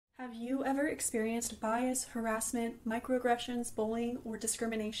Have you ever experienced bias, harassment, microaggressions, bullying, or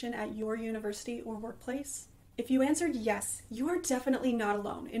discrimination at your university or workplace? If you answered yes, you are definitely not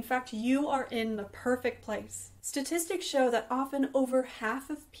alone. In fact, you are in the perfect place. Statistics show that often over half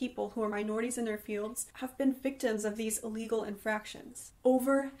of people who are minorities in their fields have been victims of these illegal infractions.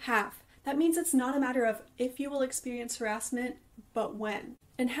 Over half. That means it's not a matter of if you will experience harassment, but when.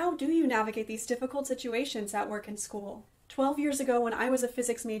 And how do you navigate these difficult situations at work and school? 12 years ago, when I was a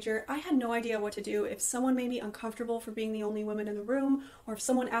physics major, I had no idea what to do if someone made me uncomfortable for being the only woman in the room, or if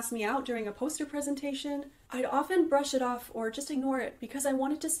someone asked me out during a poster presentation. I'd often brush it off or just ignore it because I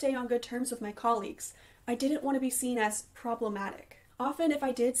wanted to stay on good terms with my colleagues. I didn't want to be seen as problematic. Often, if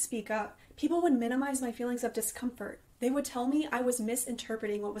I did speak up, people would minimize my feelings of discomfort. They would tell me I was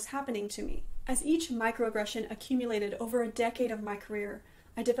misinterpreting what was happening to me. As each microaggression accumulated over a decade of my career,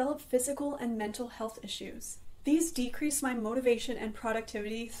 I developed physical and mental health issues. These decreased my motivation and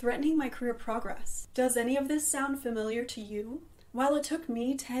productivity, threatening my career progress. Does any of this sound familiar to you? While it took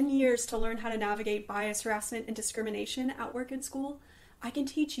me 10 years to learn how to navigate bias, harassment, and discrimination at work and school, I can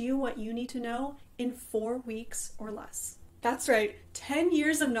teach you what you need to know in 4 weeks or less. That's right, 10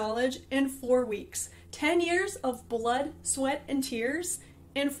 years of knowledge in 4 weeks. 10 years of blood, sweat, and tears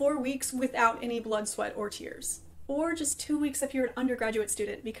in 4 weeks without any blood, sweat, or tears. Or just 2 weeks if you're an undergraduate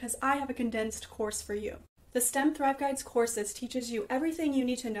student, because I have a condensed course for you. The STEM Thrive Guides courses teaches you everything you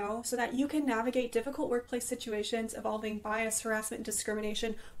need to know so that you can navigate difficult workplace situations involving bias, harassment, and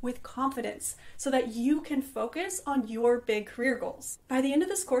discrimination with confidence so that you can focus on your big career goals. By the end of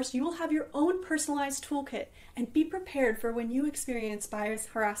this course, you will have your own personalized toolkit and be prepared for when you experience bias,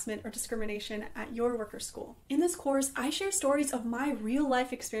 harassment, or discrimination at your work or school. In this course, I share stories of my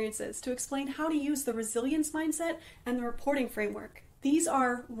real-life experiences to explain how to use the resilience mindset and the reporting framework. These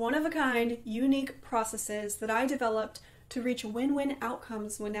are one-of-a-kind, unique processes that I developed to reach win-win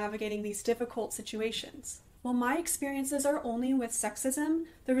outcomes when navigating these difficult situations. While my experiences are only with sexism,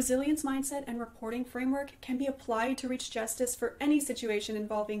 the resilience mindset and reporting framework can be applied to reach justice for any situation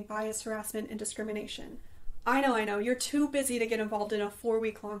involving bias, harassment, and discrimination. I know, you're too busy to get involved in a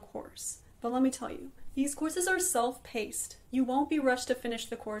 4-week-long course. But let me tell you, these courses are self-paced. You won't be rushed to finish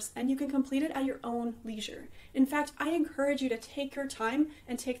the course, and you can complete it at your own leisure. In fact, I encourage you to take your time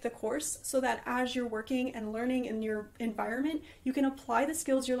and take the course so that as you're working and learning in your environment, you can apply the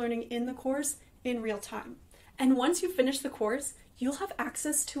skills you're learning in the course in real time. And once you finish the course, you'll have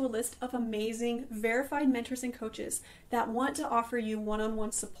access to a list of amazing, verified mentors and coaches that want to offer you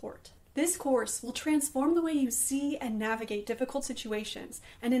one-on-one support. This course will transform the way you see and navigate difficult situations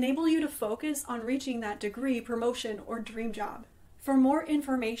and enable you to focus on reaching that degree, promotion, or dream job. For more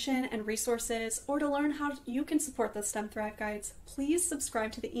information and resources, or to learn how you can support the STEM Thrive Guides, please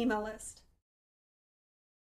subscribe to the email list.